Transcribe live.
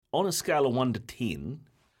On a scale of 1 to 10,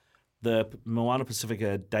 the Moana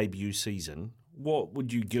Pasifika debut season, what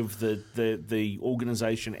would you give the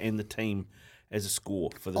organisation and the team as a score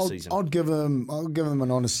for the season? I'll give them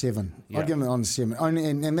an honest 7. Yeah. I'll give them an honest 7.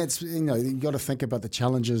 And that's, you got to think about the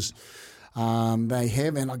challenges they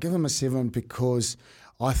have, and I'll give them a 7 because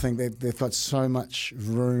I think that they've got so much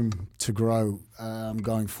room to grow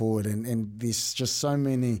going forward, and there's just so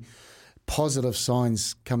many positive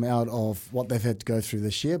signs come out of what they've had to go through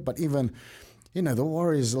this year. But even, the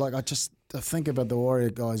Warriors, like I think about the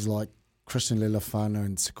Warrior guys like Christian Leilofano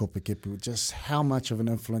and Sekope Kepu, just how much of an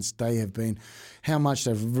influence they have been, how much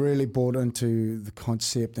they've really bought into the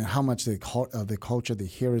concept, and how much their culture, their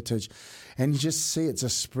heritage, and you just see it's a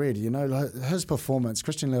spread. His performance,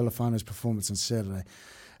 Christian Leilofano's performance on Saturday,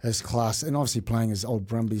 is class, and obviously playing his old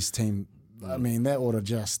Brumbies team. I mean, that ought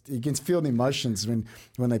to you can feel the emotions when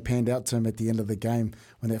they panned out to him at the end of the game,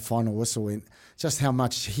 when that final whistle went, just how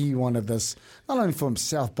much he wanted this, not only for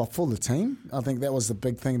himself, but for the team. I think that was the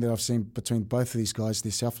big thing that I've seen between both of these guys,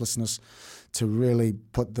 their selflessness to really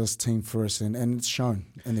put this team first, and it's shown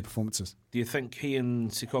in their performances. Do you think he and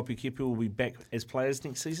Sekope Kepu will be back as players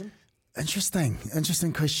next season? Interesting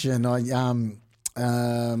question.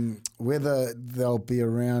 Whether they'll be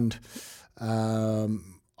around...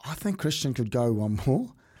 I think Christian could go one more.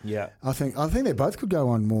 Yeah, I think they both could go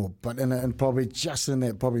one more, but and probably just in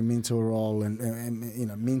that mentor role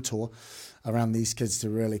and mentor around these kids to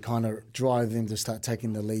really kind of drive them to start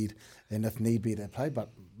taking the lead, and if need be they play, but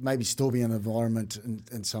maybe still be in an environment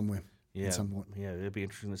in somewhere. Yeah, at some point. Yeah, it'd be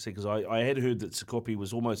interesting to see, because I had heard that Sekope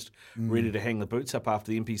was almost ready to hang the boots up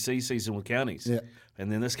after the NPC season with Counties. Yeah.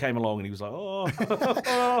 And then this came along and he was like,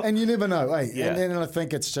 oh. And you never know, eh? Yeah. And I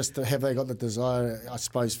think it's just, have they got the desire, I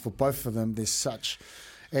suppose, for both of them. There's such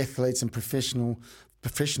athletes and professionals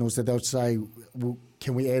that they'll say, well,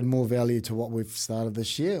 can we add more value to what we've started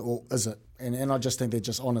this year, or is it? And I just think they're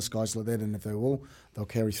just honest guys like that, and if they will, they'll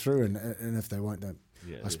carry through, and if they won't,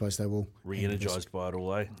 I suppose they will. Re-energised by it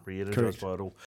all, eh? Re-energised by it all.